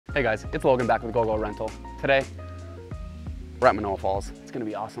Hey guys, it's Logan back with GoGo Rental. Today, we're at Manoa Falls. It's gonna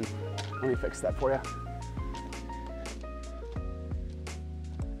be awesome. Let me fix that for you.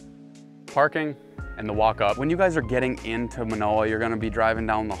 Parking and the walk up. When you guys are getting into Manoa, you're gonna be driving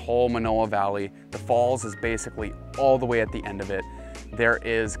down the whole Manoa Valley. The falls is basically all the way at the end of it. There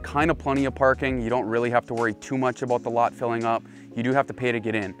is kind of plenty of parking. You don't really have to worry too much about the lot filling up. You do have to pay to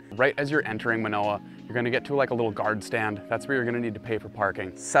get in. Right as you're entering Manoa, you're gonna get to like a little guard stand. That's where you're gonna need to pay for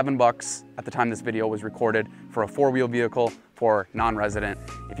parking. $7 at the time this video was recorded for a 4-wheel vehicle for non-resident.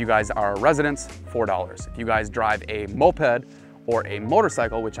 If you guys are residents, $4. If you guys drive a moped or a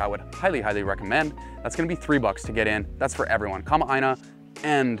motorcycle, which I would highly, highly recommend, that's gonna be $3 to get in. That's for everyone, Kama'aina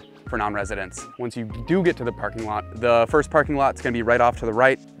and for non-residents. Once you do get to the parking lot, the first parking lot is gonna be right off to the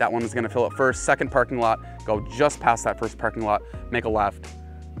right. That one is gonna fill up first. Second parking lot, go just past that first parking lot, make a left.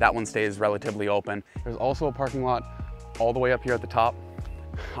 That one stays relatively open. There's also a parking lot all the way up here at the top.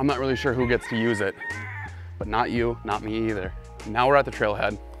 I'm not really sure who gets to use it, but not you, not me either. Now we're at the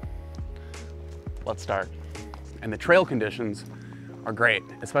trailhead. Let's start. And the trail conditions are great,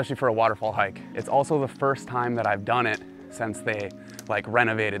 especially for a waterfall hike. It's also the first time that I've done it since they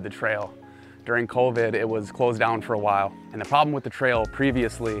renovated the trail. During COVID, it was closed down for a while. And the problem with the trail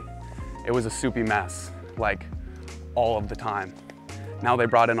previously, it was a soupy mess, like all of the time. Now they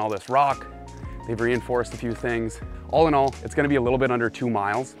brought in all this rock, they've reinforced a few things. All in all, it's gonna be a little bit under 2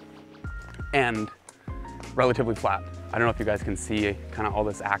 miles and relatively flat. I don't know if you guys can see kind of all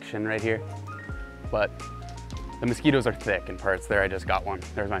this action right here, but the mosquitoes are thick in parts. There, I just got one.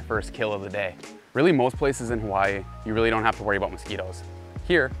 There's my first kill of the day. Really, most places in Hawaii, you really don't have to worry about mosquitoes.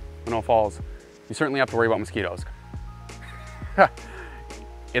 Here, Manoa Falls, you certainly have to worry about mosquitoes.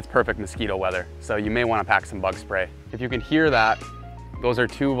 It's perfect mosquito weather, so you may want to pack some bug spray. If you can hear that, those are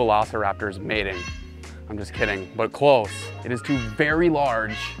 2 velociraptors mating. I'm just kidding, but close. It is 2 very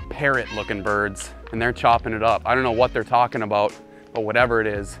large parrot-looking birds, and they're chopping it up. I don't know what they're talking about, but whatever it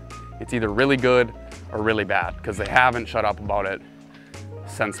is, it's either really good or really bad, because they haven't shut up about it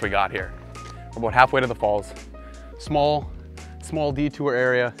since we got here. We're about halfway to the falls. Small detour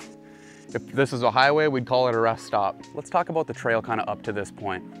area. If this is a highway, we'd call it a rest stop. Let's talk about the trail kind of up to this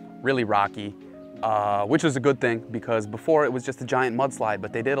point. Really rocky, which is a good thing because before it was just a giant mudslide,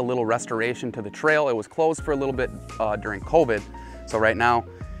 but they did a little restoration to the trail. It was closed for a little bit during COVID. So right now,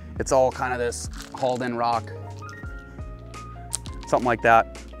 it's all kind of this hauled in rock, something like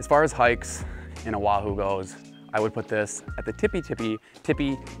that. As far as hikes in Oahu goes, I would put this at the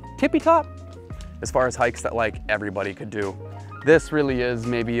tippy top as far as hikes that everybody could do. This really is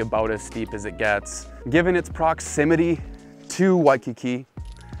maybe about as steep as it gets. Given its proximity to Waikiki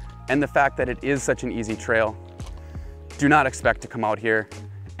and the fact that it is such an easy trail, do not expect to come out here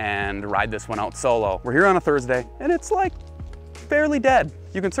and ride this one out solo. We're here on a Thursday and it's fairly dead.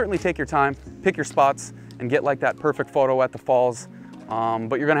 You can certainly take your time, pick your spots and get that perfect photo at the falls,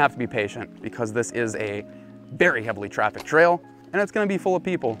 but you're gonna have to be patient because this is a very heavily trafficked trail and it's gonna be full of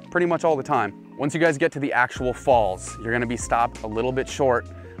people pretty much all the time. Once you guys get to the actual falls, you're gonna be stopped a little bit short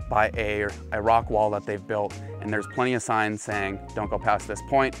by a rock wall that they've built, and there's plenty of signs saying, don't go past this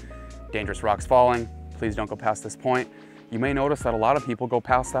point, dangerous rocks falling, please don't go past this point. You may notice that a lot of people go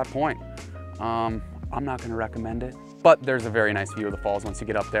past that point. I'm not gonna recommend it, but there's a very nice view of the falls once you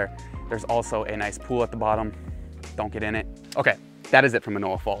get up there. There's also a nice pool at the bottom. Don't get in it. Okay, that is it for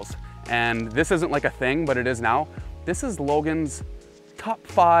Manoa Falls. And this isn't a thing, but it is now. This is Logan's top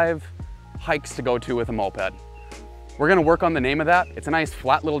 5 hikes to go to with a moped. We're gonna work on the name of that. It's a nice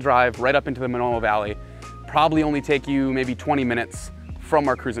flat little drive right up into the Manoa Valley. Probably only take you maybe 20 minutes from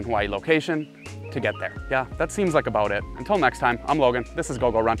our Cruise in Hawaii location to get there. Yeah, that seems like about it. Until next time, I'm Logan. This is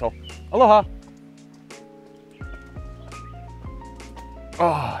GoGo Rental. Aloha.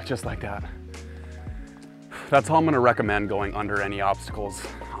 Oh, just like that. That's how I'm gonna recommend going under any obstacles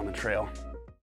on the trail.